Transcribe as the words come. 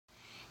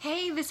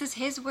this is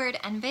His Word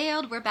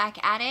Unveiled. We're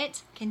back at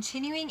it,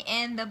 continuing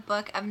in the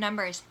book of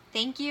Numbers.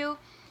 Thank you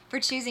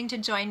for choosing to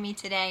join me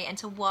today and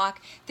to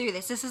walk through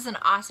this. This is an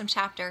awesome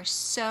chapter,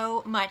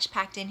 so much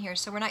packed in here,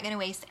 so we're not going to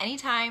waste any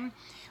time.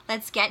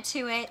 Let's get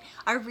to it.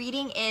 Our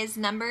reading is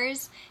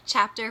Numbers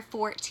chapter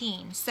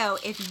 14. So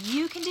if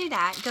you can do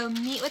that, go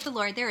meet with the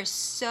Lord. There is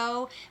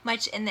so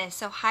much in this.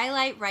 So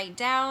highlight, write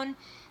down,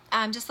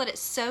 just let it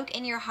soak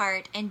in your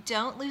heart, and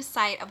don't lose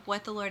sight of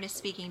what the Lord is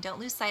speaking. Don't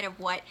lose sight of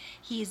what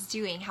He is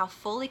doing, how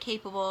fully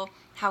capable,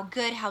 how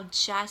good, how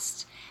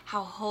just,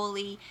 how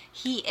holy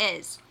He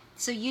is.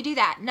 So you do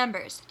that.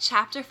 Numbers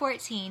chapter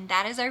 14,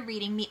 that is our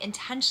reading. Meet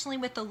intentionally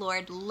with the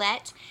Lord.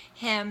 Let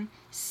Him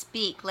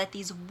speak. Let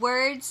these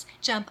words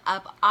jump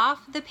up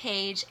off the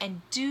page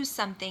and do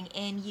something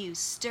in you,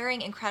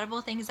 stirring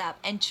incredible things up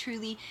and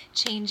truly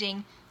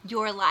changing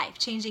your life,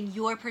 changing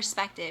your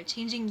perspective,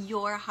 changing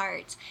your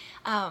heart.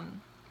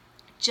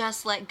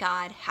 Just let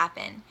God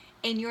happen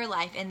in your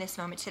life in this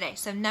moment today.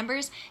 So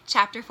Numbers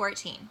chapter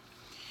 14.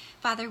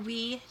 Father,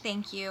 we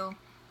thank you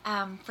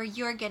for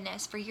your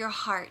goodness, for your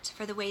heart,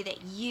 for the way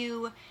that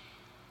you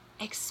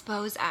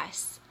expose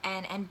us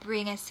and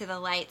bring us to the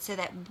light so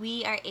that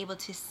we are able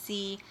to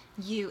see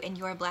you and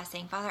your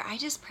blessing. Father, I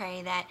just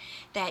pray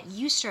that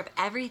you strip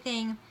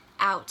everything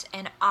out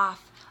and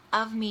off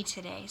of me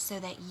today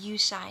so that you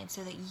shine,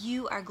 so that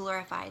you are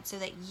glorified, so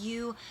that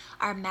you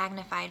are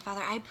magnified.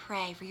 Father, I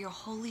pray for your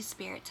Holy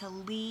Spirit to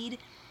lead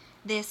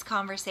this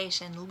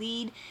conversation,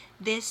 lead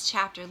this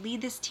chapter,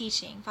 lead this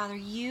teaching. Father,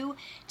 you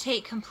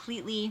take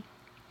completely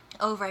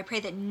over. I pray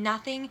that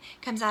nothing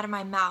comes out of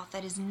my mouth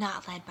that is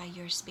not led by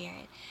your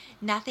Spirit.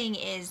 Nothing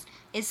is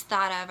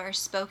thought of or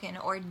spoken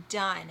or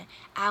done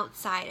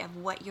outside of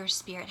what your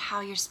Spirit,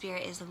 how your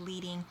Spirit is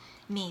leading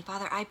me.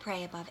 Father, I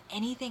pray above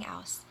anything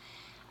else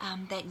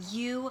that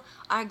you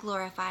are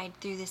glorified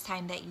through this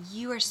time, that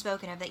you are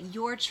spoken of, that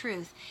your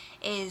truth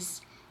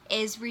is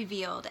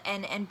revealed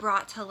and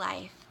brought to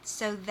life,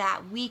 so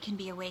that we can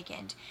be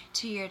awakened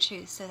to your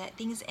truth, so that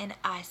things in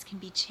us can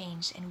be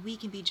changed and we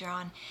can be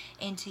drawn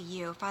into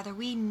you. Father,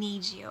 we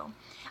need you.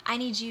 I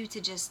need you to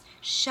just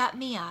shut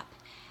me up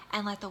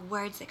and let the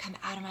words that come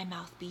out of my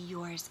mouth be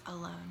yours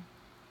alone.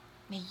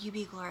 May you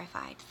be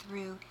glorified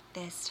through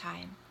this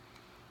time.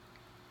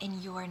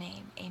 In your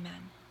name,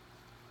 amen.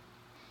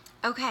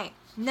 Okay,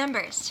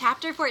 Numbers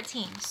chapter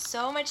 14.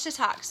 So much to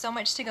talk, so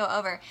much to go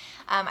over.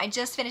 I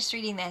just finished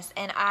reading this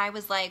and I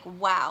was like,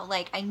 wow,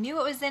 like I knew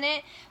what was in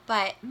it,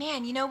 but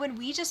man, you know, when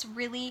we just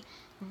really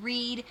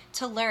read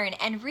to learn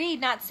and read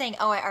not saying,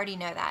 oh, I already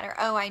know that, or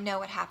oh, I know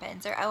what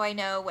happens, or oh, I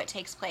know what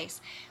takes place.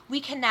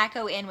 We cannot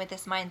go in with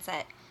this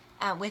mindset.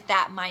 With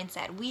that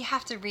mindset, we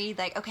have to read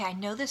like, okay, I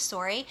know this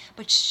story,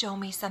 but show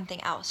me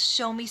something else.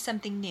 Show me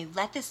something new.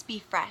 Let this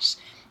be fresh.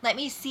 Let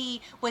me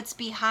see what's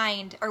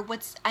behind or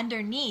what's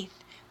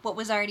underneath what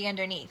was already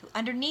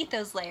underneath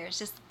those layers,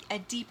 just a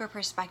deeper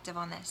perspective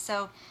on this.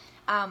 So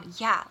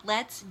yeah,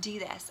 let's do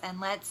this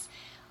and let's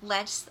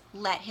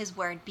let His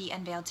word be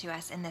unveiled to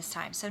us in this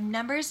time. So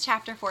Numbers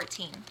chapter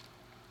 14.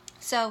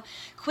 So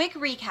quick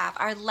recap,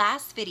 our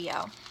last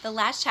video, the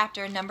last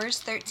chapter, Numbers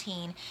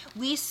 13,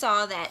 we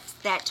saw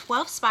that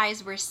 12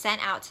 spies were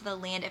sent out to the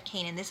land of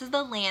Canaan. This is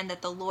the land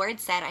that the Lord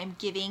said, I'm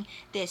giving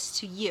this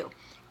to you.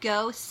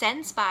 Go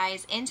send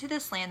spies into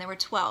this land. There were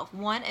 12,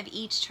 one of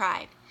each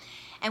tribe.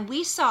 And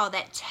we saw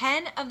that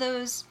 10 of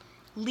those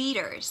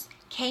leaders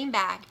came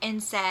back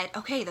and said,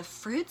 okay, the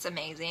fruit's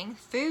amazing,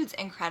 food's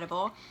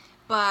incredible,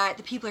 but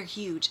the people are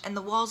huge and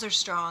the walls are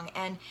strong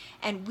and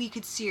we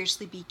could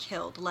seriously be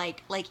killed,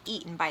 like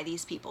eaten by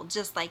these people,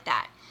 just like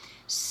that.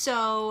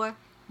 So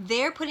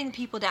they're putting the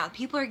people down.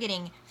 People are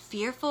getting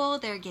fearful,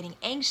 they're getting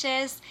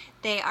anxious,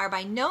 they are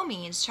by no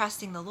means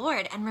trusting the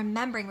Lord and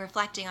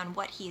reflecting on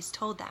what He's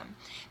told them.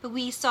 But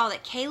we saw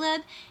that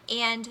Caleb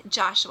and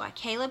Joshua,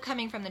 Caleb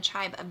coming from the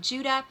tribe of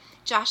Judah,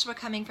 Joshua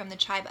coming from the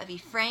tribe of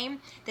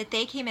Ephraim, that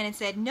they came in and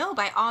said, no,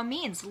 by all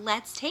means,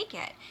 let's take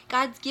it.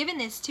 God's given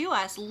this to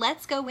us,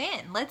 let's go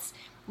in.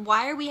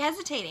 Why are we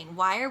hesitating?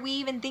 Why are we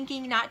even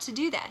thinking not to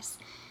do this?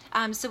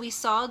 So we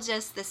saw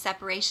just the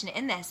separation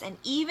in this. And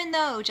even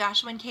though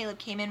Joshua and Caleb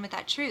came in with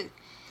that truth,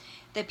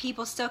 the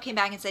people still came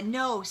back and said,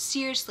 no,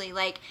 seriously,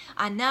 like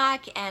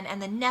Anak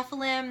and the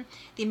Nephilim,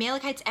 the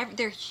Amalekites,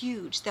 they're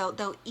huge.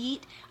 They'll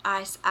eat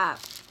us up.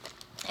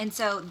 And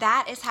so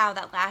that is how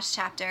that last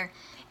chapter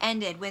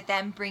ended, with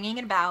them bringing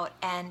it about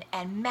and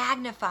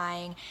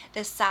magnifying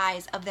the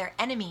size of their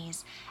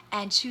enemies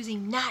and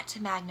choosing not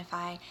to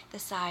magnify the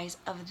size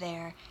of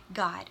their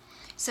God.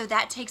 So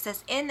that takes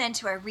us in then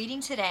to our reading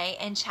today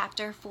in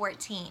chapter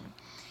 14.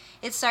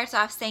 It starts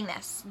off saying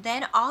this: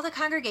 Then all the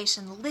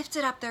congregation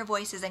lifted up their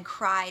voices and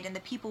cried, and the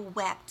people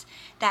wept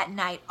that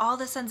night. All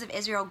the sons of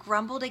Israel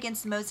grumbled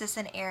against Moses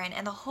and Aaron,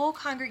 and the whole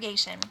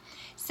congregation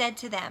said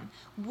to them,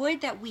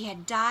 Would that we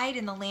had died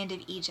in the land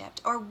of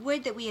Egypt, or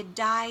would that we had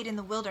died in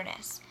the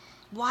wilderness.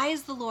 Why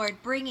is the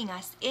Lord bringing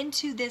us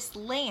into this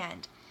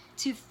land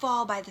to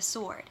fall by the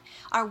sword?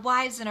 Our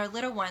wives and our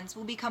little ones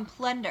will become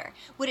plunder.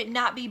 Would it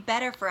not be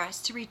better for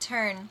us to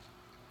return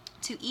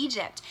to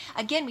Egypt.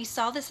 Again, we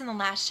saw this in the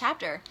last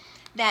chapter,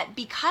 that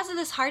because of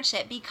this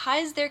hardship,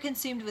 because they're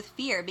consumed with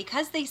fear,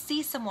 because they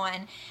see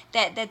someone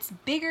that's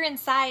bigger in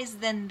size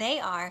than they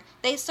are,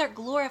 they start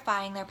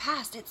glorifying their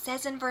past. It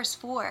says in verse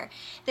 4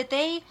 that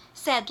they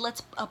said,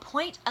 let's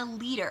appoint a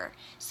leader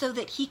so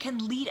that he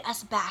can lead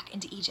us back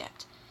into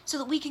Egypt, so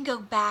that we can go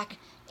back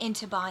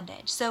into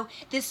bondage. So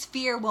this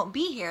fear won't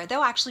be here.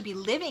 They'll actually be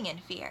living in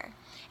fear.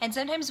 And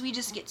sometimes we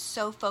just get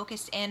so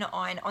focused in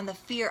on the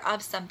fear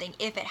of something,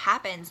 if it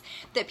happens,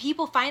 that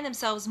people find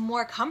themselves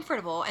more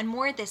comfortable and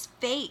more at this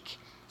fake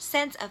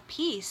sense of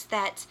peace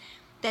that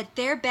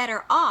they're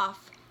better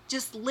off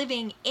just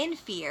living in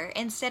fear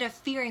instead of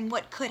fearing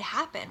what could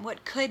happen,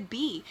 what could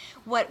be,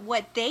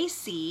 what they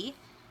see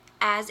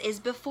as is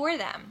before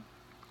them.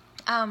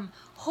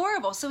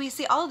 Horrible. So we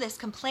see all of this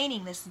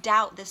complaining, this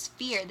doubt, this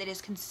fear that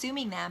is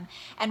consuming them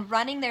and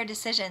running their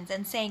decisions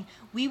and saying,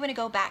 we want to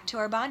go back to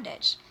our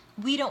bondage.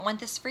 We don't want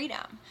this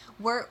freedom.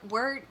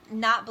 We're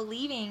not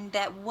believing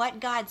that what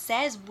God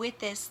says with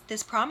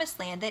this promised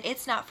land, that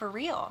it's not for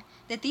real,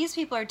 that these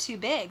people are too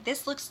big.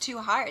 This looks too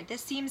hard.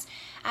 This seems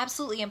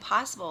absolutely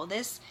impossible.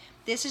 This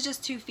is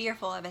just too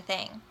fearful of a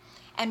thing.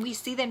 And we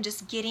see them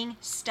just getting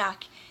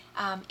stuck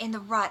in the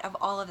rut of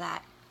all of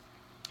that.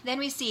 Then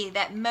we see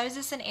that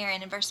Moses and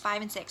Aaron, in verse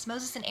 5 and 6,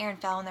 Moses and Aaron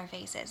fell on their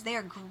faces. They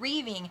are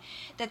grieving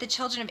that the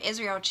children of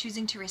Israel are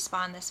choosing to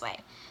respond this way.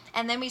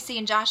 And then we see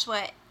in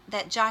Joshua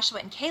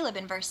and Caleb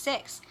in verse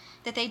 6,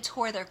 that they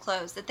tore their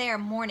clothes, that they are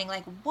mourning,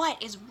 like,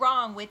 what is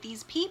wrong with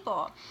these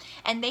people?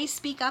 And they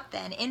speak up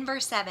then. In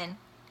verse 7,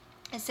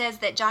 it says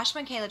that Joshua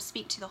and Caleb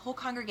speak to the whole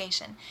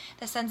congregation,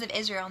 the sons of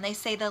Israel, and they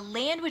say, the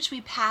land which we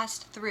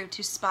passed through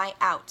to spy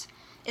out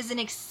is an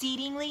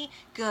exceedingly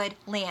good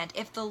land.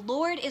 If the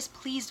Lord is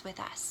pleased with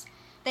us,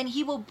 then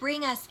he will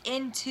bring us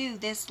into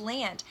this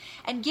land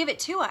and give it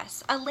to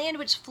us, a land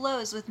which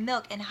flows with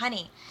milk and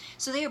honey.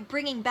 So they are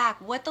bringing back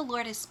what the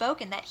Lord has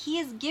spoken, that he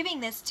is giving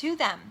this to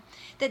them,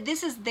 that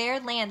this is their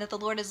land that the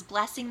Lord is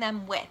blessing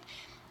them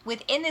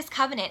within this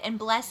covenant, and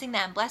blessing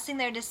them, blessing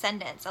their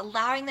descendants,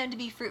 allowing them to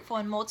be fruitful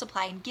and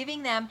multiply, and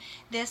giving them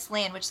this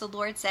land which the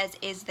Lord says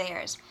is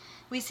theirs.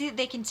 We see that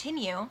they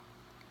continue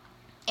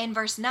in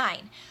verse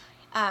 9.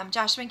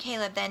 Joshua and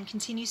Caleb then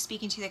continue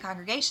speaking to the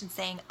congregation,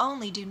 saying,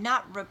 only do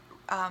not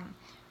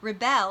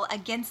rebel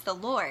against the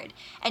Lord,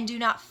 and do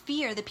not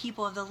fear the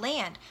people of the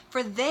land,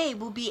 for they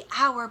will be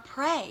our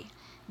prey.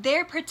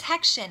 Their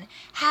protection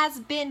has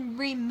been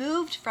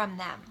removed from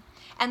them,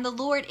 and the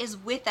Lord is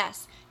with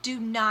us. Do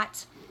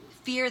not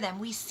fear them.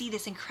 We see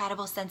this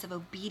incredible sense of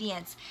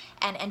obedience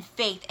and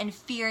faith and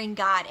fearing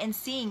God, and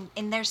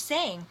they're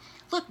saying,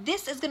 look,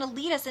 this is going to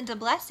lead us into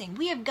blessing.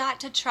 We have got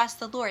to trust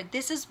the Lord.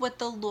 This is what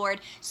the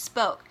Lord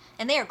spoke.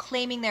 And they are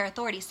claiming their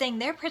authority, saying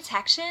their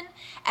protection,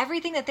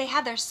 everything that they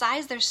have, their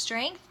size, their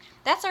strength,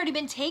 that's already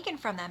been taken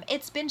from them.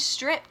 It's been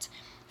stripped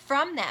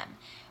from them.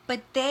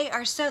 But the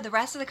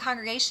rest of the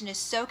congregation is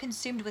so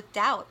consumed with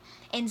doubt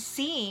and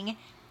seeing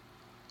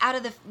out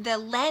of the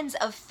lens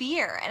of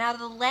fear and out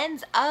of the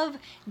lens of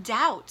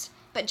doubt.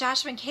 But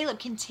Joshua and Caleb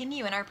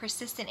continue and are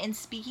persistent in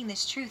speaking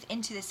this truth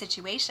into the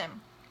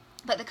situation.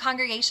 But the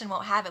congregation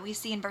won't have it. We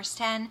see in verse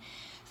 10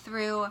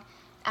 through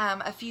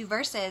a few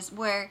verses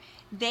where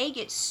they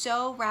get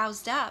so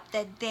roused up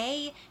that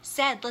they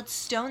said, let's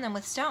stone them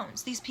with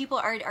stones. These people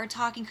are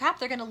talking crap.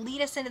 They're going to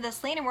lead us into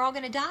this land and we're all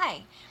going to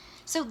die.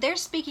 So they're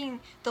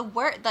speaking the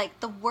word, like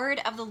the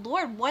word of the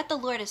Lord, what the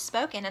Lord has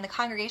spoken. And the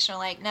congregation are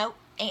like, nope,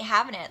 ain't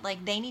having it.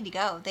 Like, they need to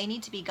go. They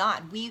need to be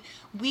gone.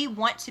 We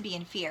want to be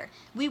in fear.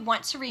 We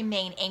want to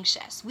remain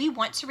anxious. We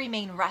want to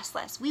remain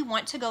restless. We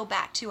want to go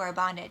back to our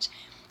bondage.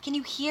 Can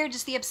you hear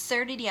just the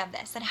absurdity of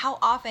this? And how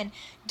often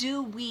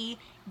do we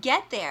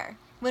get there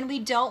when we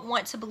don't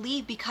want to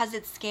believe because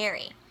it's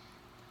scary?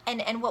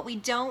 And what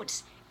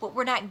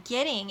we're not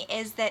getting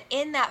is that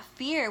in that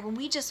fear, when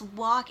we just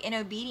walk in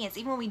obedience,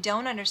 even when we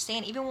don't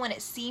understand, even when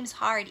it seems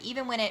hard,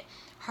 even when it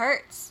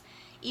hurts,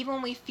 even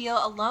when we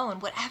feel alone,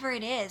 whatever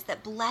it is,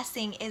 that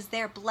blessing is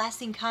there.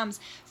 Blessing comes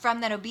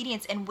from that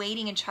obedience and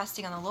waiting and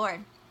trusting on the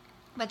Lord.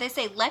 But they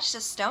say, let's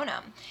just stone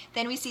them.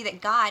 Then we see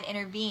that God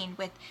intervened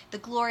with the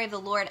glory of the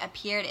Lord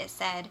appeared, it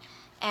said.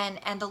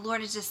 And the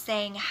Lord is just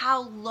saying,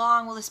 how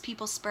long will this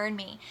people spurn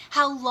me?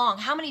 How long?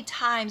 How many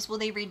times will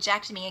they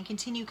reject me and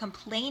continue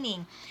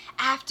complaining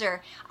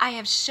after I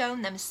have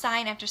shown them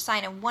sign after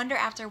sign and wonder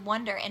after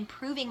wonder and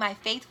proving my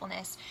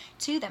faithfulness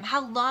to them?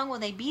 How long will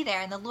they be there?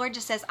 And the Lord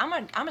just says,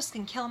 I'm just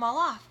going to kill them all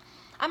off.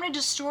 I'm going to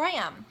destroy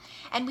them.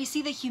 And we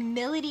see the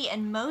humility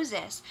in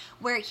Moses,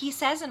 where he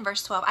says in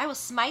verse 12, I will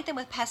smite them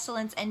with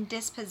pestilence and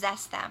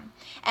dispossess them,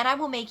 and I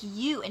will make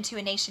you into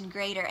a nation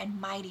greater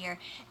and mightier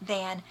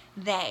than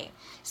they.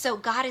 So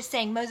God is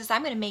saying, Moses,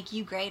 I'm going to make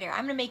you greater.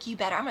 I'm going to make you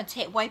better. I'm going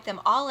to wipe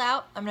them all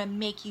out. I'm going to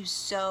make you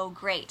so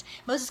great.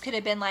 Moses could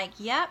have been like,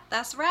 yep,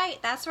 that's right.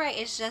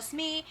 It's just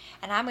me.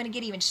 And I'm going to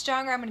get even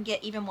stronger. I'm going to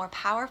get even more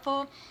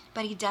powerful.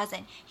 But he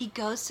doesn't. He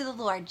goes to the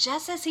Lord,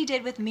 just as he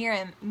did with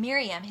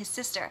Miriam, his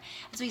sister,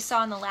 as we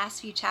saw in the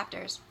last few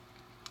chapters,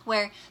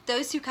 where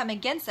those who come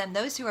against him,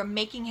 those who are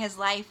making his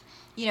life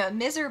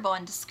miserable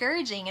and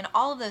discouraging and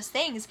all of those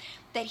things,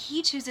 that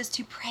he chooses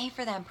to pray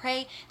for them,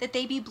 pray that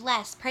they be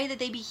blessed, pray that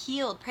they be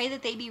healed, pray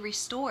that they be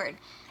restored.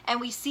 And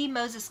we see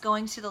Moses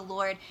going to the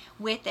Lord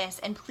with this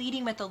and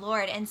pleading with the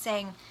Lord and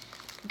saying,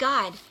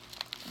 God,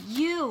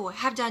 you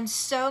have done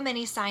so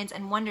many signs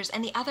and wonders,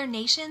 and the other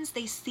nations,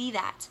 they see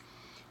that.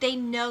 They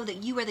know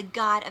that you are the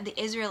God of the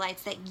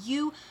Israelites, that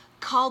you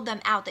called them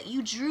out, that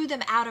you drew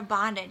them out of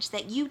bondage,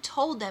 that you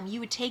told them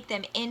you would take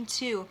them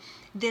into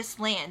this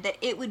land, that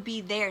it would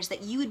be theirs,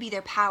 that you would be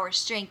their power,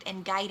 strength,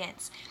 and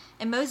guidance.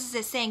 And Moses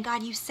is saying,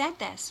 God, you said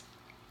this.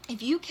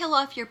 If you kill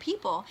off your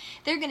people,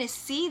 they're going to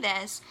see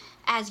this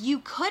as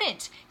you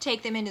couldn't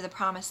take them into the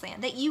promised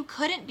land, that you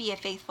couldn't be a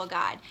faithful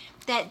God,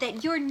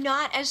 that you're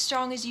not as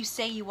strong as you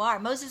say you are.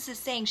 Moses is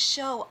saying,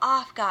 show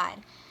off, God.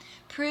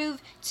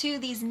 Prove to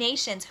these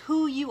nations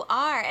who you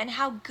are and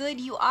how good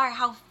you are,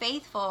 how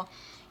faithful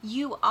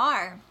you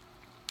are.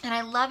 And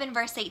I love in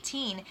verse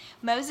 18,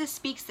 Moses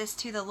speaks this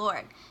to the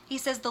Lord. He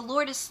says, the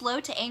Lord is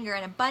slow to anger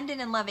and abundant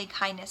in loving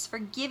kindness,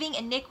 forgiving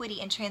iniquity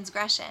and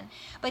transgression,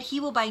 but he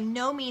will by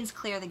no means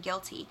clear the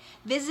guilty,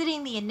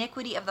 visiting the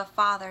iniquity of the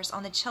fathers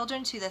on the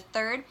children to the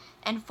third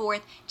and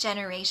fourth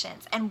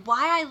generations. And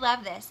why I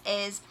love this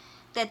is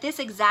that this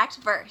exact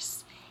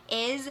verse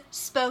is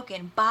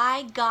spoken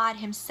by God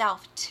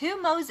himself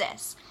to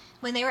Moses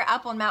when they were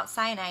up on Mount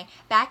Sinai,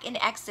 back in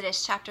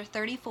Exodus chapter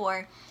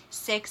 34,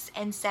 6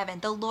 and 7.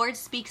 The Lord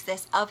speaks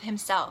this of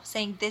himself,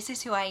 saying, this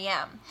is who I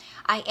am.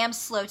 I am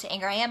slow to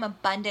anger. I am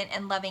abundant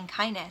in loving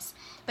kindness.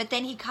 But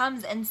then he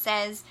comes and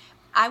says,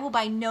 I will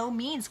by no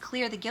means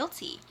clear the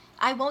guilty.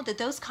 I won't, that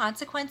those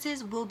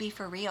consequences will be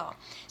for real.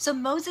 So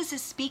Moses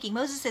is speaking.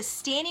 Moses is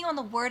standing on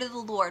the word of the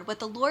Lord, what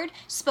the Lord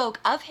spoke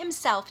of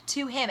himself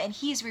to him, and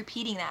he's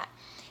repeating that.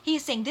 He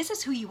is saying, this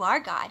is who you are,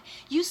 God.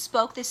 You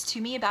spoke this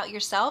to me about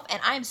yourself, and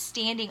I'm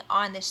standing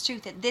on this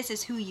truth that this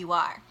is who you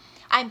are.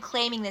 I'm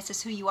claiming this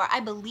is who you are. I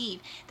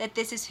believe that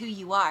this is who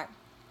you are.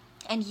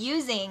 And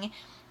using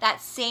that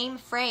same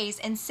phrase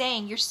and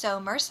saying, you're so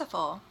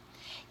merciful,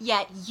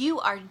 yet you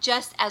are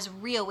just as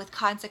real with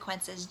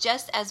consequences,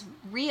 just as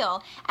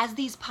real as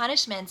these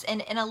punishments,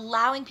 and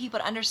allowing people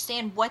to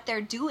understand what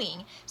they're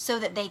doing so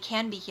that they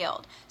can be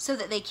healed, so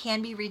that they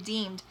can be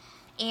redeemed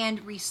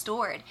and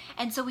restored.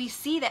 And so we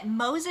see that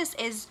Moses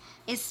is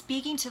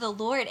speaking to the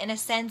Lord in a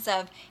sense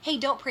of, hey,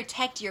 don't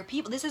protect your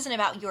people. This isn't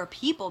about your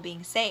people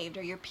being saved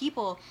or your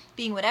people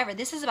being whatever.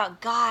 This is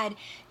about God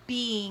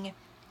being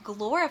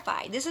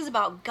glorified. This is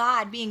about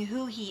God being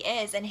who he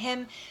is and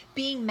him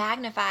being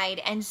magnified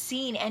and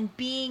seen and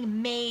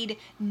being made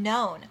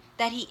known,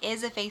 that he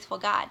is a faithful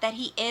God, that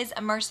he is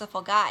a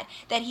merciful God,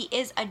 that he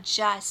is a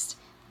just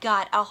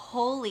God, a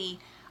holy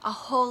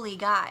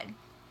God.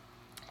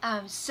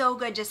 So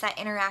good, just that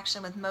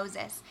interaction with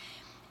Moses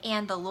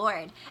and the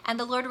Lord. And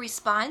the Lord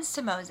responds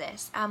to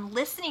Moses,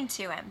 listening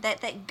to him,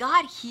 that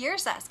God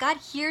hears us. God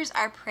hears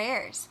our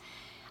prayers.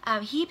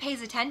 He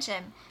pays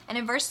attention. And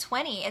in verse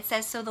 20, it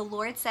says, so the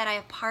Lord said, I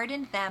have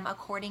pardoned them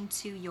according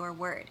to your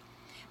word.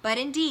 But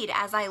indeed,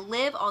 as I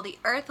live, all the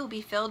earth will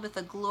be filled with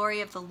the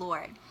glory of the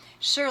Lord.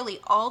 Surely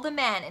all the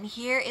men, and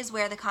here is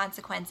where the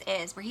consequence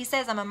is, where he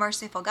says, I'm a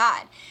merciful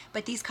God,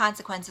 but these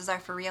consequences are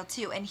for real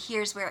too. And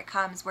here's where it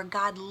comes, where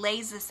God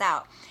lays this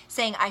out,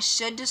 saying, I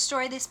should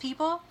destroy this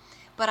people,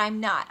 but I'm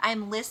not.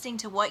 I'm listening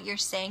to what you're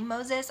saying,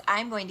 Moses.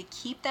 I'm going to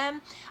keep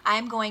them.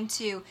 I'm going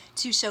to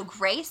show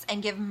grace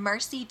and give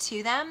mercy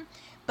to them,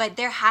 but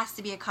there has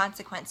to be a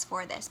consequence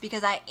for this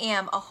because I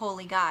am a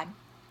holy God.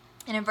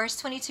 And in verse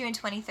 22 and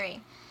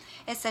 23,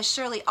 it says,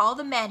 surely all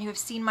the men who have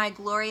seen my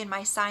glory and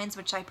my signs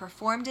which I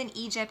performed in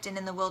Egypt and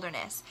in the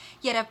wilderness,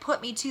 yet have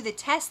put me to the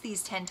test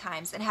these 10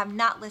 times and have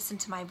not listened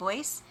to my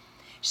voice,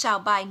 shall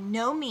by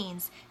no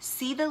means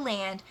see the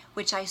land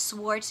which I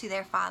swore to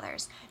their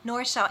fathers,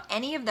 nor shall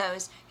any of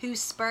those who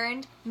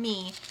spurned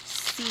me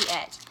see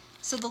it.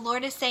 So the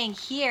Lord is saying,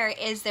 here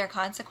is their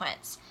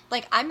consequence.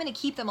 Like, I'm going to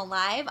keep them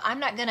alive. I'm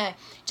not going to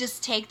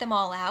just take them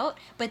all out,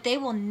 but they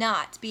will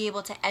not be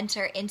able to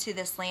enter into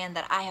this land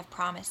that I have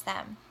promised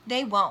them.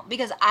 They won't,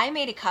 because I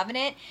made a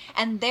covenant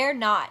and they're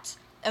not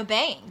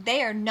obeying.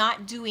 They are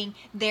not doing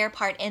their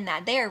part in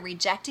that. They are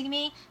rejecting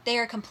me. They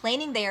are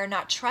complaining. They are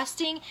not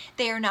trusting.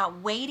 They are not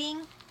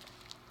waiting.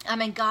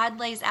 And God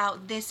lays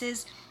out, this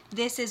is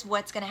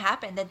what's going to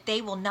happen, that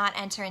they will not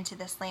enter into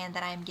this land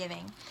that I am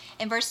giving.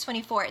 In verse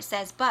 24, it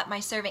says, but my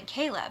servant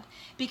Caleb,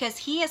 because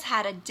he has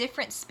had a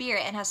different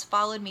spirit and has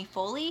followed me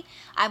fully,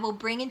 I will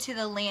bring into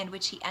the land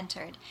which he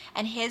entered,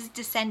 and his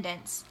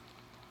descendants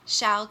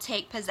shall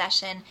take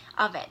possession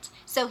of it.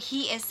 So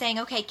he is saying,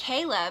 okay,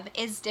 Caleb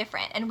is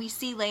different. And we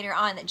see later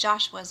on that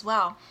Joshua as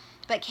well.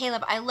 But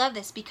Caleb, I love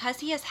this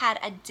because he has had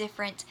a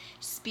different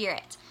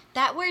spirit.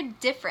 That word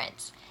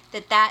different,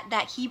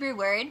 that Hebrew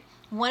word,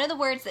 one of the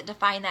words that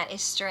define that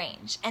is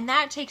strange. And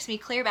that takes me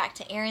clear back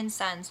to Aaron's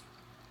sons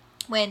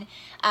when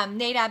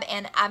Nadab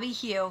and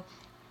Abihu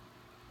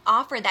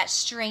offered that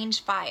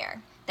strange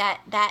fire.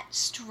 That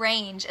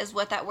strange is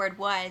what that word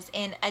was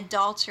in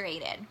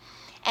adulterated.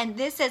 And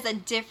this is a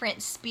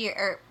different spirit,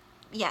 or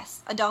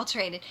yes,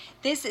 adulterated.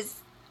 This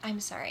is, I'm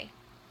sorry.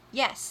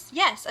 Yes,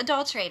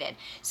 adulterated.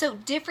 So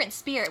different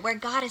spirit, where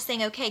God is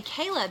saying, okay,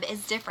 Caleb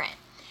is different.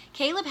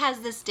 Caleb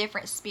has this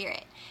different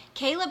spirit.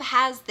 Caleb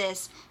has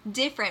this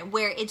different,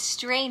 where it's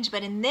strange,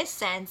 but in this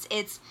sense,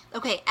 it's,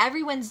 okay,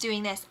 everyone's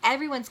doing this,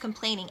 everyone's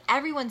complaining,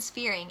 everyone's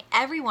fearing,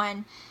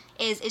 everyone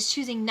is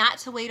choosing not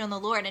to wait on the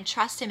Lord and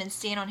trust him and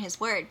stand on his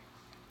word.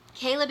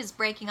 Caleb is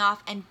breaking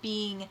off and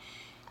being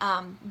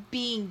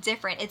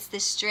different. It's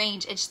this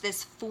strange, it's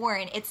this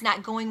foreign, it's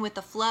not going with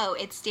the flow,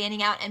 it's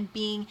standing out and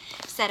being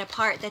set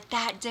apart.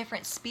 That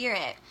different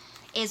spirit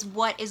is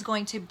what is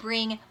going to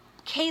bring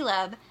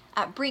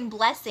bring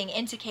blessing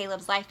into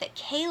Caleb's life, that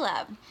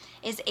Caleb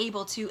is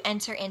able to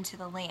enter into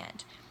the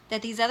land.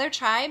 That these other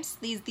tribes,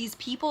 these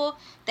people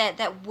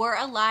that were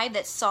alive,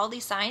 that saw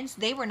these signs,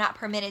 they were not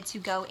permitted to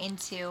go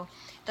into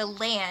the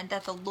land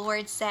that the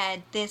Lord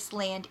said, this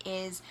land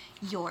is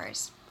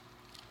yours.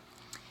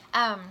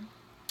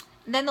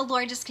 Then the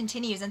Lord just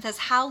continues and says,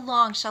 how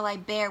long shall I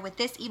bear with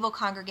this evil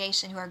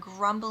congregation who are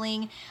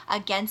grumbling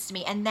against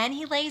me? And then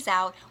he lays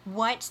out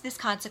what this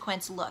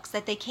consequence looks,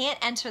 that they can't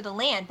enter the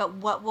land, but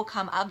what will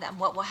come of them,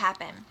 what will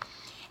happen.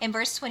 In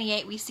verse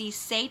 28, we see,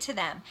 say to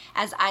them,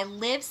 as I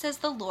live, says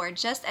the Lord,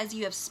 just as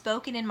you have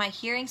spoken in my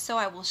hearing, so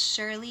I will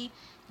surely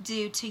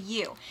do to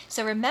you.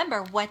 So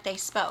remember what they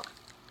spoke.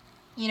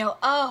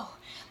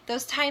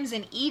 Those times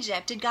in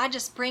Egypt, did God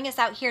just bring us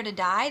out here to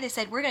die? They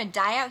said, we're going to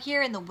die out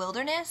here in the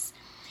wilderness.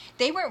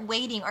 They weren't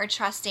waiting or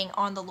trusting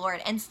on the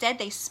Lord. Instead,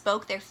 they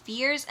spoke their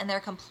fears and their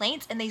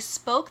complaints, and they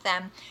spoke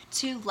them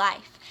to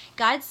life.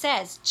 God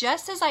says,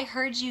 just as I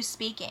heard you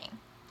speaking,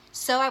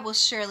 so I will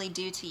surely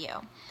do to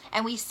you.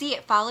 And we see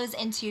it follows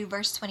into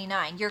verse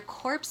 29. Your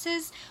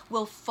corpses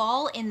will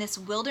fall in this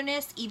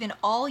wilderness, even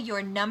all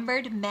your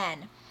numbered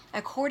men,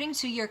 according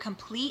to your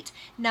complete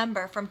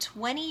number, from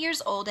 20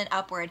 years old and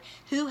upward,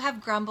 who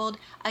have grumbled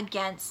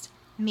against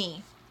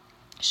me.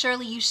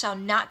 Surely you shall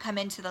not come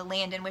into the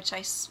land in which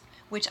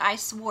I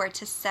swore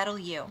to settle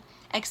you,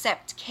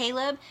 except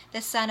Caleb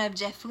the son of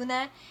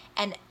Jephunneh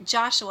and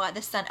Joshua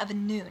the son of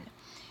Nun.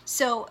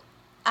 So,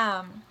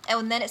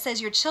 and then it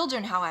says, your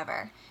children,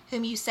 however,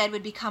 whom you said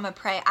would become a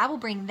prey, I will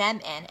bring them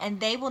in, and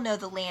they will know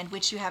the land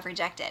which you have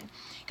rejected.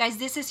 Guys,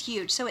 this is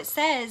huge. So it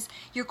says,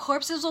 your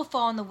corpses will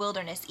fall in the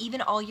wilderness,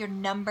 even all your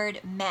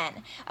numbered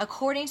men,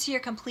 according to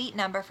your complete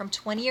number, from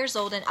 20 years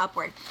old and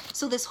upward.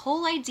 So this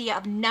whole idea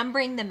of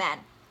numbering the men,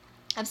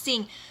 of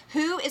seeing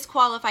who is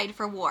qualified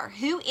for war,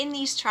 who in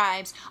these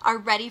tribes are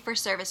ready for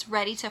service,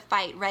 ready to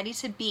fight, ready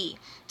to be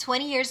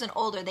 20 years and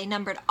older. They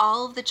numbered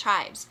all of the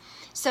tribes.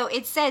 So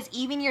it says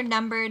even your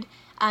numbered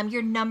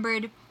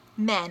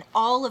men,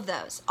 all of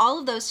those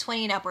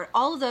 20 and upward,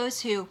 all of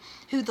those who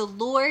the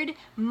Lord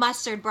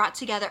mustered, brought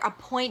together,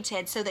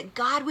 appointed, so that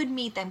God would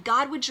meet them,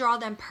 God would draw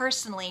them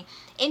personally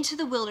into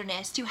the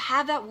wilderness to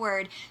have that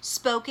word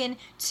spoken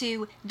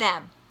to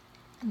them.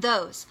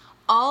 Those,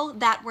 all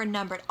that were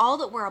numbered, all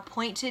that were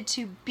appointed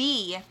to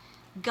be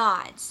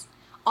God's,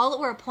 all that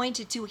were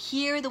appointed to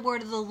hear the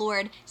word of the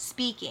Lord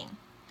speaking,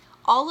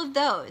 all of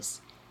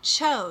those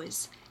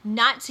chose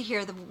not to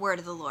hear the word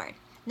of the Lord,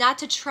 not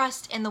to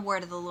trust in the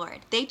word of the Lord.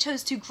 They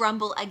chose to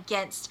grumble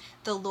against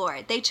the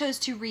Lord. They chose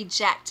to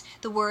reject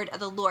the word of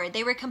the Lord.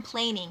 They were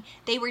complaining.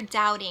 They were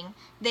doubting.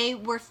 They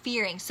were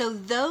fearing. So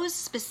those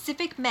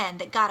specific men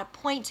that God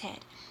appointed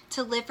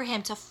to live for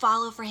him, to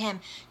follow for him,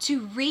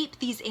 to reap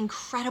these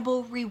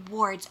incredible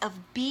rewards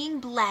of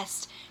being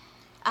blessed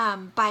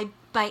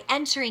by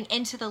entering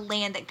into the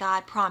land that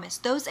God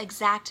promised, those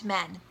exact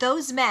men,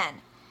 those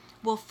men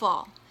will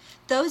fall.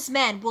 Those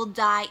men will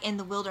die in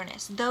the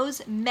wilderness.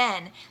 Those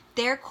men,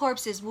 their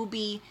corpses will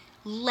be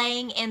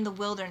laying in the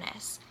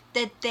wilderness,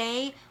 that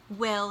they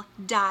will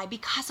die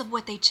because of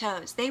what they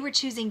chose. They were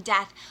choosing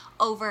death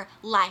over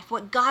life.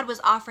 What God was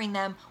offering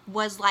them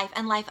was life,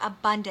 and life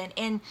abundant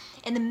in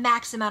the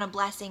max amount of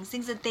blessings,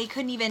 things that they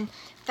couldn't even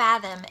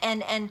fathom,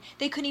 and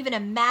they couldn't even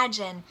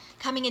imagine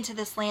coming into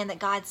this land that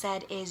God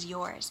said is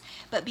yours.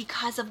 But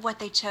because of what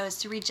they chose,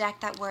 to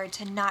reject that word,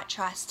 to not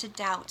trust, to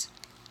doubt,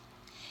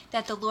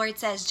 that the Lord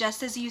says,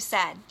 just as you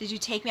said, did you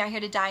take me out here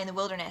to die in the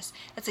wilderness?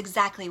 That's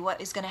exactly what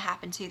is going to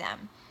happen to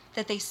them.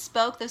 That they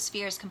spoke those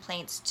fears,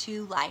 complaints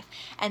to life,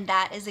 and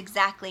that is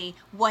exactly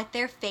what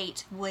their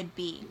fate would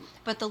be.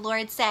 But the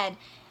Lord said,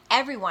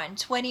 everyone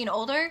 20 and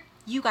older,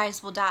 you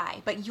guys will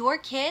die. But your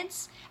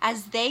kids,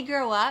 as they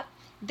grow up,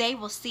 they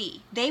will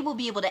see. They will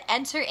be able to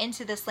enter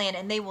into this land,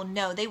 and they will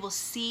know. They will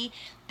see.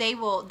 They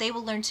will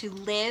learn to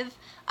live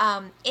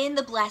in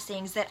the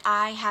blessings that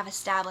I have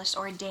established,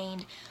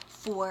 ordained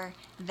for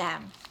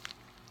them.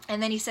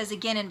 And then he says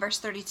again in verse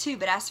 32,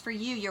 but as for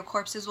you, your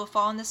corpses will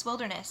fall in this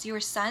wilderness. Your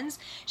sons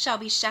shall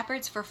be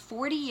shepherds for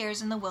 40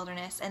 years in the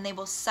wilderness, and they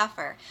will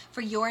suffer for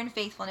your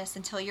unfaithfulness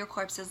until your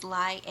corpses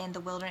lie in the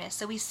wilderness.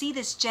 So we see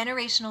this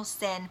generational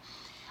sin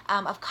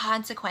of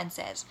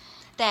consequences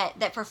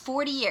that for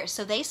 40 years,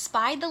 so they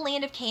spied the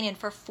land of Canaan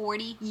for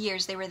 40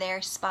 years. They were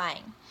there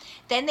spying.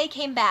 Then they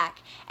came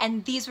back,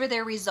 and these were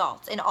their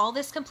results. And all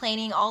this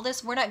complaining, all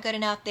this, we're not good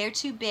enough, they're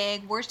too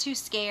big, we're too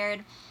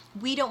scared,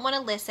 we don't want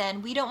to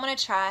listen, we don't want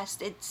to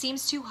trust, it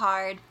seems too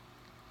hard.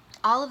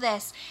 All of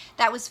this,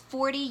 that was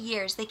 40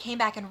 years. They came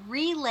back and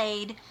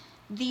relayed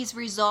these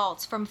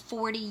results from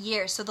 40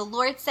 years. So the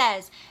Lord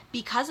says,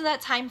 because of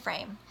that time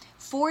frame,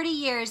 40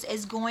 years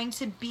is going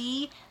to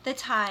be the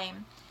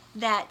time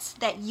that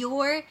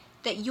your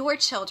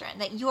children,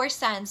 that your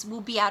sons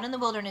will be out in the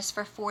wilderness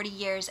for 40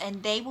 years,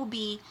 and they will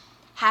be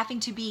having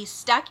to be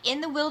stuck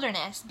in the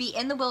wilderness,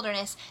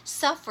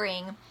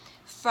 suffering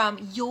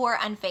from your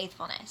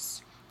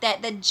unfaithfulness.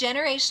 That the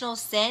generational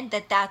sin,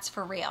 that's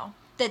for real.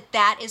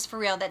 That is for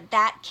real,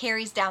 that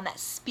carries down that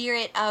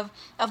spirit of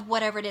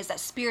whatever it is,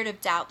 that spirit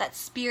of doubt, that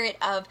spirit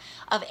of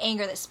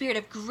anger, that spirit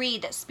of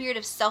greed, that spirit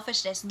of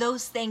selfishness.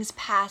 Those things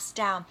pass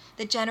down.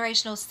 The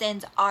generational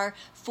sins are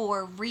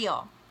for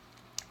real.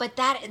 But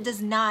that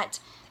does not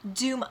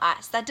doom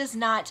us. That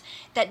doesn't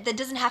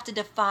have to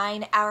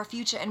define our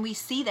future. And we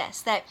see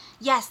this, that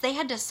yes, they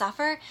had to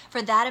suffer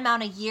for that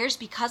amount of years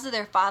because of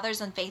their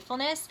father's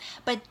unfaithfulness,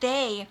 but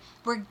they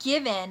were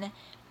given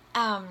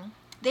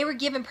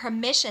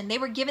permission. They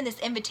were given this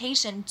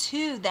invitation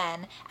to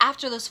then,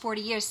 after those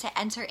 40 years, to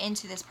enter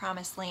into this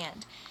promised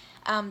land.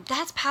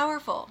 That's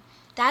powerful.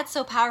 That's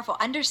so powerful.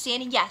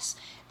 Understanding, yes,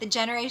 the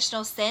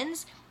generational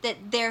sins,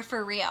 that they're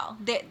for real.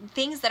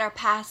 Things that are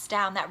passed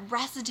down, that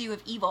residue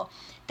of evil,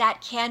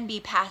 that can be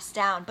passed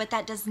down, but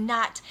that does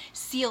not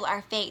seal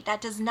our fate. That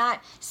does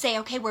not say,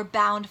 okay, we're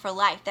bound for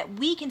life, that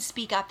we can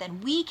speak up, then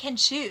we can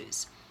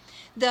choose.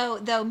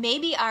 Though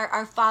maybe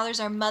our fathers,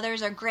 our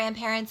mothers, our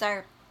grandparents,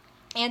 our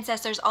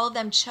ancestors, all of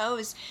them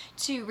chose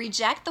to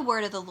reject the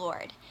word of the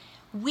Lord.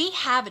 We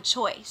have a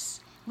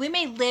choice. We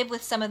may live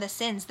with some of the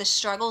sins, the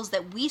struggles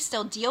that we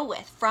still deal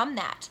with from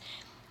that,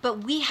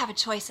 but we have a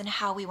choice in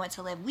how we want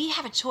to live. We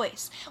have a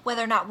choice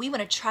whether or not we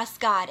want to trust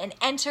God and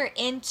enter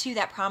into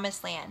that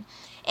promised land.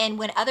 And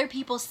when other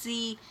people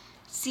see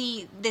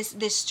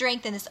this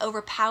strength and this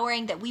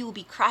overpowering, that we will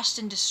be crushed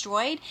and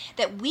destroyed,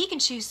 that we can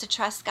choose to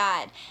trust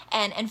God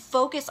and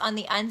focus on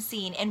the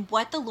unseen and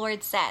what the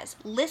Lord says,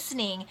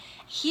 listening,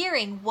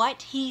 hearing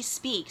what he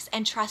speaks,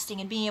 and trusting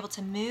and being able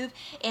to move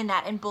in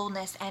that in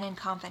boldness and in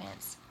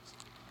confidence.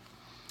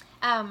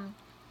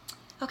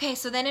 Okay,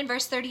 so then in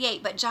verse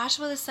 38, but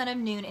Joshua the son of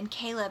Nun and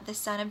Caleb the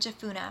son of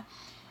Jephunneh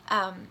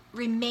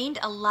remained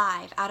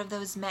alive out of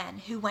those men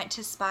who went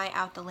to spy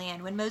out the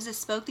land. When Moses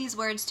spoke these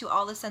words to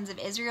all the sons of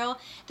Israel,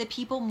 the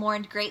people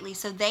mourned greatly.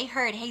 So they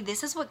heard, hey,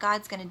 this is what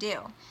God's going to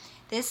do.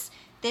 This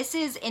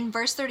is in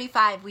verse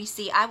 35, we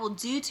see, I will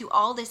do to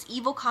all this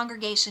evil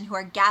congregation who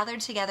are gathered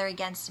together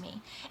against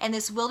me. In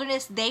this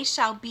wilderness they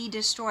shall be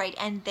destroyed,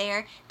 and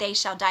there they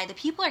shall die. The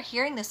people are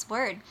hearing this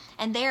word,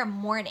 and they are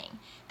mourning.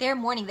 They are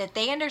mourning, that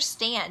they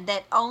understand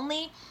that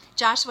only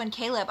Joshua and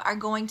Caleb are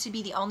going to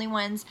be the only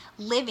ones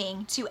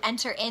living to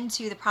enter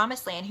into the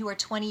promised land, who are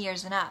 20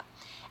 years and up.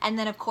 And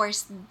then, of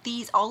course,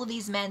 all of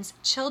these men's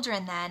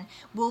children then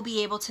will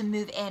be able to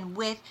move in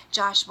with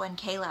Joshua and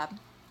Caleb.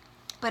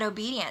 But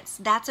obedience,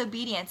 that's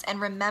obedience, and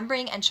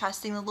remembering and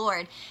trusting the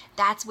Lord,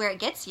 that's where it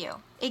gets you.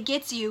 It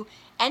gets you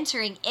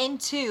entering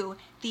into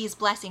these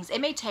blessings.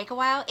 It may take a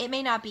while, it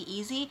may not be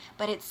easy,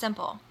 but it's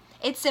simple.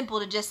 It's simple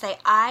to just say,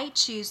 I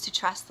choose to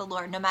trust the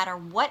Lord. No matter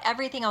what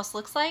everything else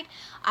looks like,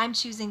 I'm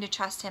choosing to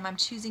trust him. I'm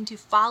choosing to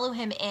follow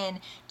him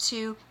in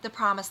to the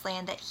promised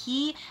land that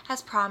he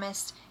has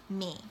promised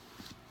me.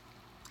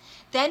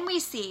 Then we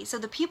see, so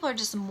the people are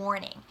just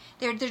mourning.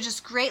 They're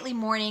just greatly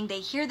mourning. They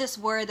hear this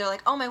word. They're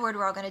like, oh my word,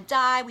 we're all going to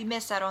die. We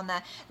missed out on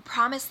the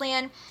promised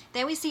land.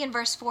 Then we see in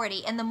verse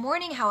 40, in the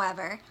morning,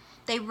 however,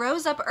 they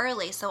rose up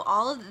early. So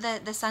all of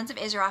the sons of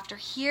Israel, after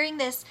hearing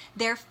this,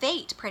 their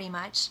fate pretty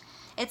much,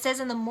 it says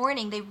in the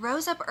morning, they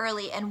rose up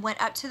early and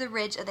went up to the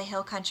ridge of the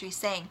hill country,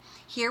 saying,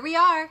 here we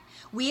are.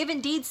 We have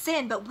indeed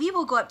sinned, but we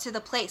will go up to the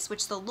place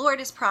which the Lord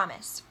has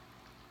promised.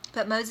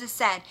 But Moses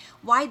said,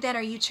 why then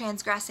are you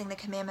transgressing the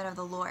commandment of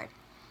the Lord,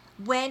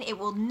 when it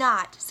will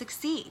not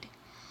succeed?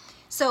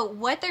 So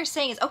what they're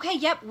saying is, okay,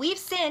 yep, we've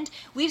sinned,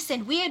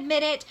 we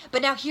admit it,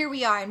 but now here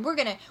we are, and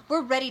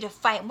we're ready to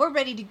fight, and we're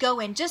ready to go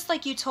in, just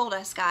like you told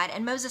us, God.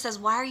 And Moses says,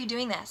 why are you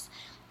doing this?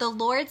 The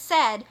Lord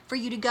said for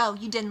you to go,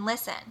 you didn't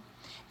listen.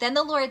 Then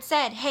the Lord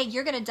said, hey,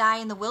 you're going to die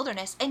in the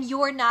wilderness, and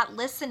you're not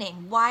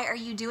listening. Why are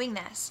you doing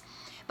this?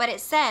 But it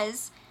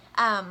says,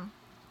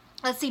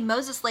 let's see,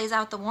 Moses lays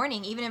out the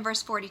warning, even in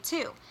verse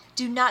 42.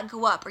 Do not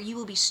go up, or you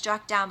will be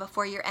struck down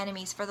before your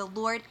enemies, for the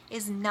Lord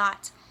is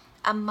not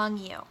among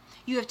you.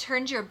 You have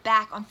turned your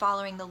back on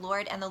following the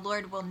Lord, and the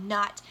Lord will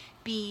not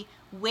be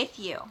with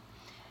you.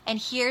 And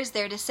here's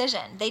their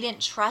decision. They didn't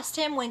trust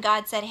him when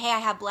God said, hey, I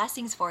have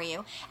blessings for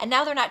you. And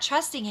now they're not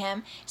trusting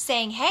him,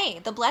 saying, hey,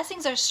 the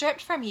blessings are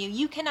stripped from you.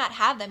 You cannot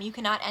have them. You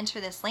cannot enter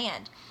this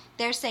land.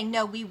 They're saying,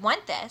 no, we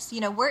want this.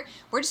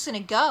 We're just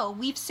going to go.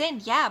 We've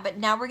sinned, yeah, but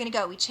now we're going to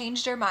go. We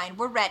changed our mind.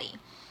 We're ready.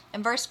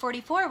 In verse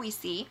 44, we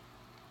see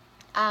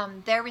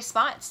their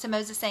response to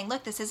Moses saying,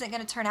 look, this isn't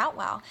going to turn out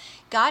well.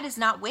 God is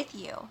not with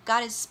you.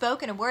 God has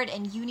spoken a word,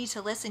 and you need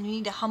to listen. You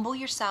need to humble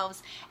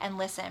yourselves and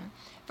listen.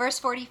 Verse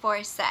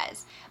 44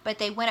 says, "But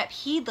they went up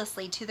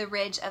heedlessly to the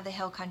ridge of the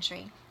hill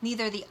country.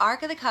 Neither the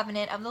ark of the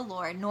covenant of the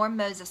Lord nor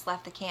Moses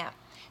left the camp.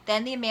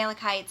 Then the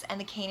Amalekites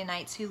and the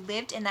Canaanites who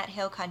lived in that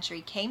hill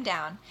country came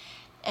down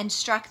and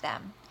struck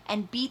them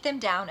and beat them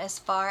down as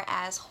far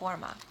as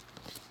Hormah."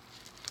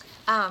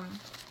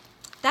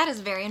 That is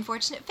a very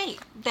unfortunate fate,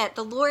 that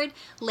the Lord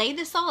laid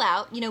this all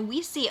out.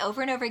 We see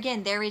over and over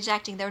again, they're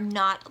rejecting, they're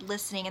not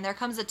listening. And there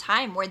comes a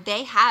time where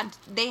they had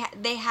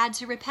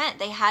to repent.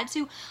 They had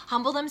to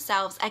humble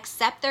themselves,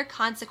 accept their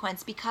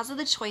consequence because of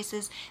the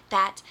choices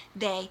that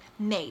they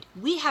made.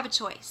 We have a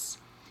choice.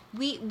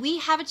 We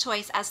have a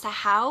choice as to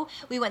how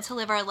we want to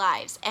live our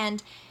lives,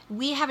 and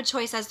we have a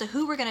choice as to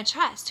who we're going to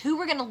trust, who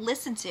we're going to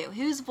listen to,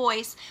 whose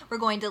voice we're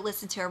going to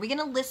listen to. Are we going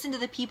to listen to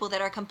the people that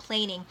are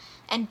complaining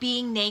and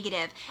being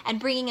negative and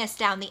bringing us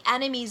down, the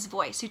enemy's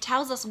voice who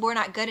tells us we're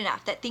not good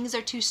enough, that things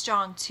are too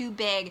strong, too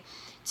big,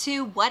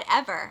 too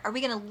whatever? Are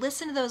we going to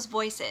listen to those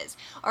voices,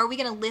 or are we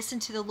going to listen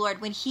to the Lord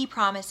when he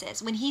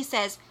promises, when he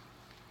says,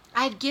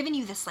 "I've given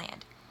you this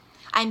land.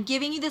 I'm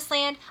giving you this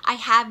land. I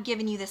have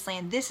given you this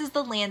land. This is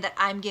the land that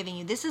I'm giving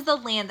you. This is the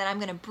land that I'm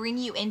going to bring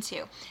you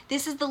into.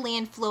 This is the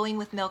land flowing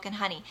with milk and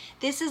honey.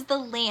 This is the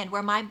land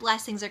where my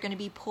blessings are going to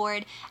be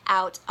poured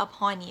out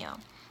upon you."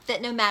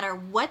 That no matter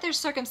what their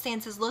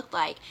circumstances looked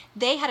like,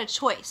 they had a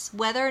choice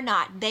whether or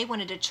not they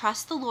wanted to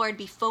trust the Lord,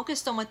 be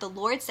focused on what the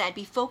Lord said,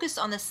 be focused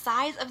on the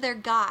size of their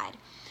God,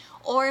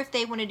 or if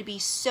they wanted to be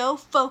so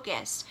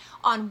focused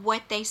on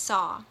what they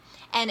saw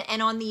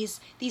and on these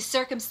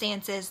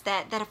circumstances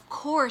that of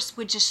course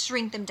would just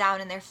shrink them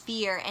down in their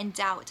fear and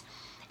doubt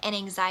and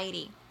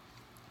anxiety.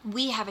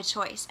 We have a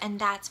choice, and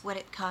that's what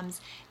it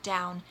comes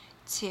down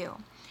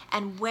to.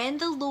 And when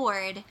the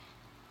Lord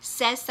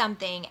says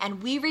something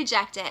and we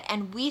reject it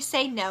and we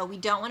say no, we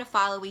don't want to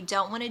follow, we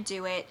don't want to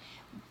do it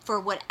for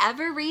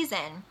whatever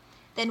reason,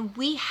 then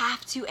we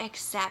have to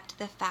accept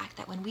the fact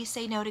that when we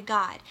say no to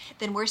God,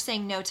 then we're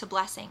saying no to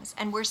blessings,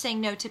 and we're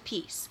saying no to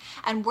peace,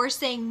 and we're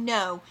saying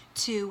no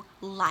to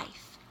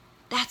life.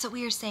 That's what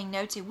we are saying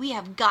no to. We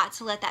have got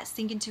to let that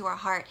sink into our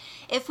heart.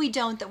 If we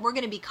don't, then we're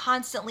going to be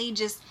constantly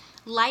just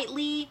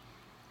lightly,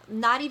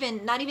 not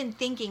even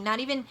thinking, not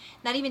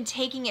even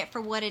taking it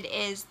for what it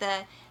is,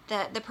 the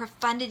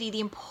profundity, the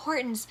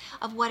importance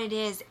of what it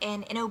is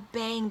in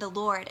obeying the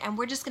Lord. And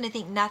we're just going to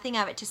think nothing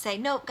of it to say,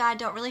 "Nope, God,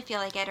 don't really feel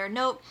like it," or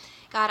 "Nope,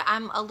 God,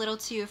 I'm a little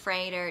too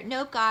afraid," or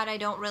 "Nope, God, I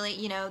don't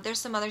really, there's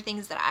some other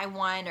things that I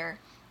want," or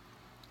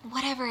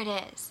whatever it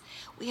is.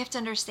 We have to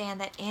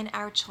understand that in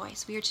our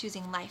choice, we are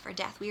choosing life or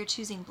death. We are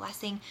choosing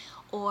blessing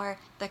or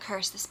the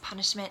curse, this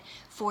punishment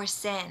for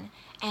sin.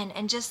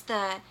 And just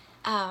the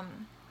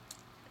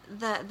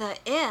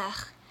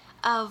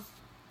of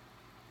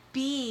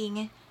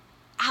being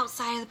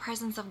outside of the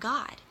presence of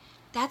God.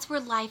 That's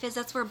where life is.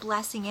 That's where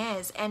blessing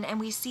is. And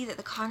we see that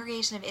the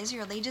congregation of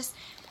Israel, they just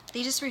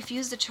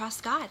refused to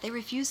trust God. They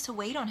refused to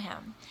wait on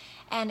him.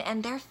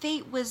 And their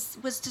fate was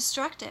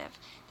destructive.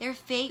 Their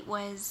fate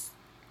was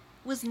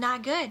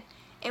not good.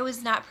 It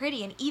was not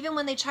pretty. And even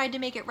when they tried to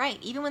make it right,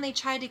 even when they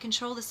tried to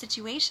control the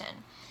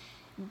situation,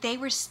 they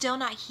were still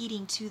not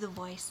heeding to the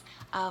voice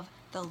of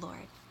the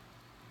Lord.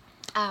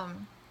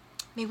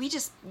 May we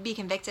just be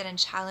convicted and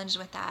challenged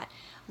with that,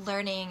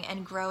 learning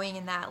and growing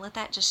in that. Let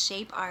that just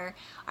shape our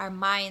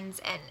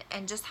minds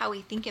and just how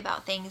we think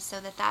about things, so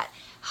that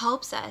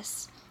helps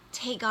us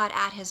take God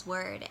at his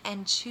word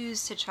and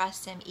choose to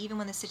trust him even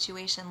when the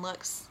situation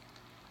looks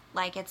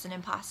like it's an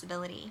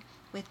impossibility.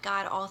 With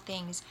God, all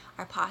things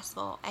are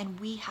possible, and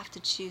we have to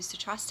choose to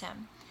trust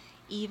him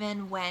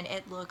even when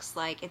it looks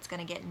like it's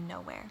going to get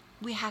nowhere.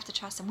 We have to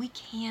trust him. We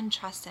can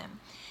trust him.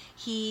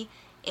 He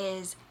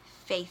is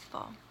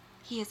faithful.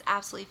 He is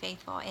absolutely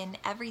faithful in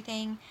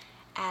everything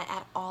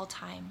at all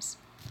times.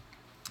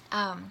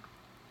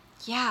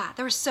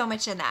 There was so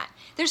much in that.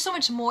 There's so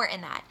much more in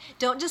that.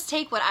 Don't just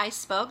take what I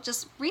spoke.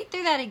 Just read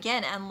through that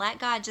again and let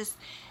God just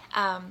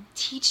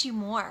teach you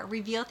more,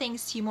 reveal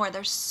things to you more.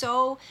 There's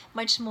so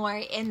much more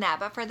in that.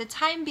 But for the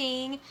time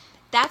being,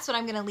 that's what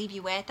I'm going to leave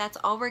you with. That's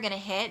all we're going to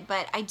hit.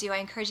 But I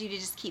encourage you to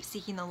just keep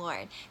seeking the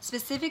Lord.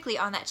 Specifically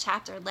on that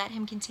chapter, let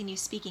him continue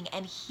speaking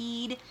and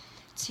heed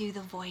to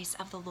the voice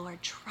of the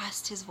Lord.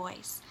 Trust his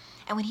voice.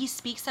 And when he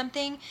speaks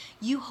something,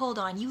 you hold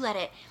on. You let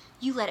it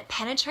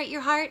penetrate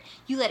your heart.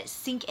 You let it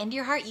sink into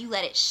your heart. You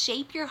let it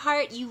shape your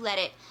heart. You let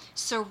it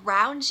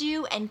surround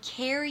you and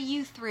carry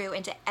you through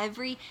into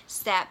every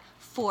step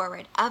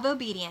forward of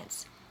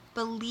obedience,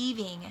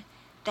 believing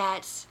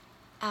that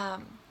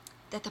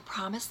that the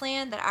promised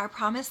land, that our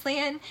promised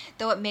land,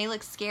 though it may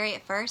look scary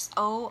at first,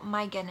 oh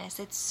my goodness,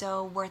 it's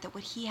so worth it.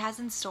 What he has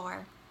in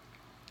store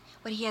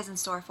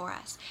for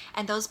us.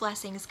 And those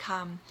blessings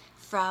come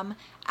from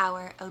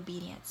our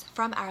obedience,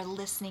 from our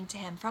listening to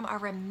him, from our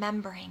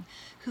remembering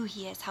who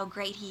he is, how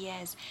great he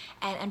is,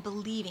 and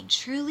believing,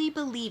 truly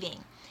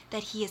believing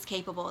that he is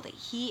capable, that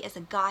he is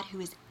a God who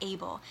is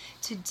able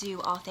to do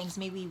all things.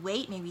 May we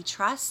wait, may we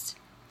trust,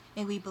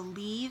 may we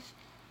believe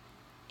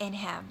in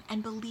him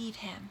and believe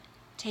him,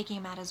 taking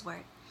him at his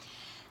word.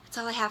 that's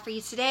all I have for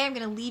you today. I'm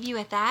going to leave you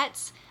with that.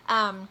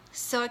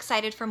 So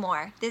excited for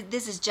more.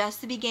 This is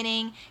just the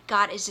beginning.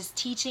 God is just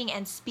teaching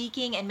and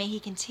speaking, and may He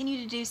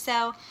continue to do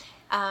so.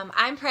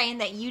 I'm praying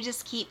that you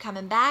just keep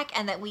coming back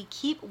and that we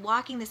keep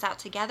walking this out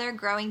together,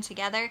 growing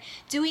together,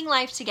 doing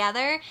life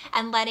together,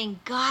 and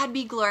letting God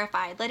be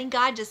glorified, letting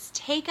God just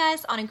take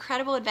us on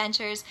incredible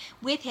adventures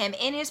with Him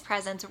in His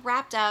presence,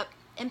 wrapped up,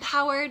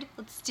 empowered.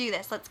 Let's do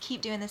this. Let's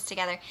keep doing this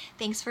together.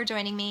 Thanks for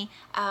joining me.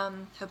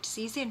 Hope to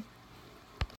see you soon.